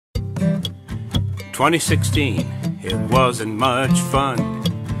2016, it wasn't much fun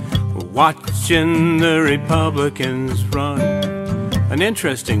watching the Republicans run. An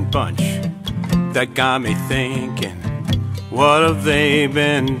interesting bunch that got me thinking, what have they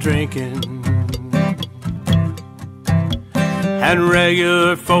been drinking? And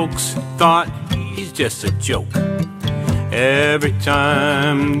regular folks thought he's just a joke every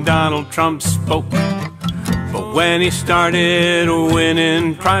time Donald Trump spoke. But when he started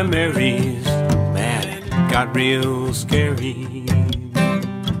winning primaries, man, it got real scary.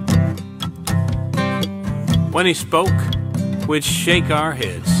 When he spoke, we'd shake our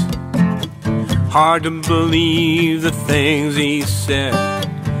heads. Hard to believe the things he said.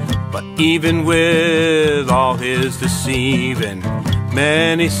 But even with all his deceiving,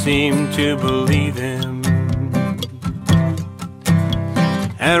 many seem to believe him.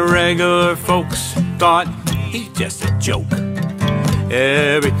 And regular folks thought he's just a joke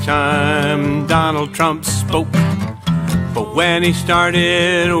every time Donald Trump spoke. But when he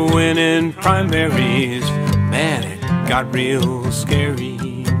started winning primaries, man, it got real scary.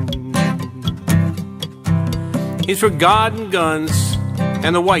 He's for God and guns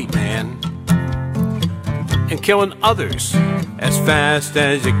and the white man, and killing others as fast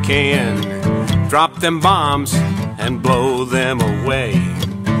as you can. Drop them bombs and blow them away.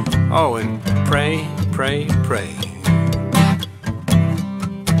 Oh, and pray, pray, pray.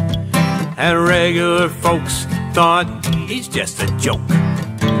 And regular folks thought he's just a joke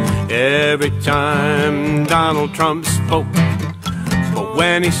every time Donald Trump spoke. But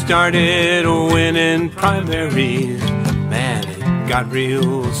when he started winning primaries, man, it got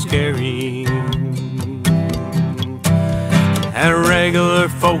real scary. And regular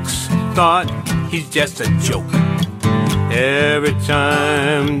folks thought he's just a joke every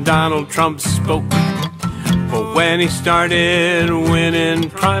time Donald Trump spoke. But when he started winning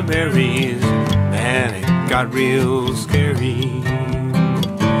primaries, man, it got real scary.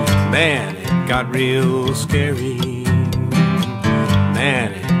 Man, it got real scary.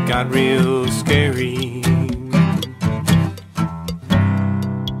 Man, it got real scary.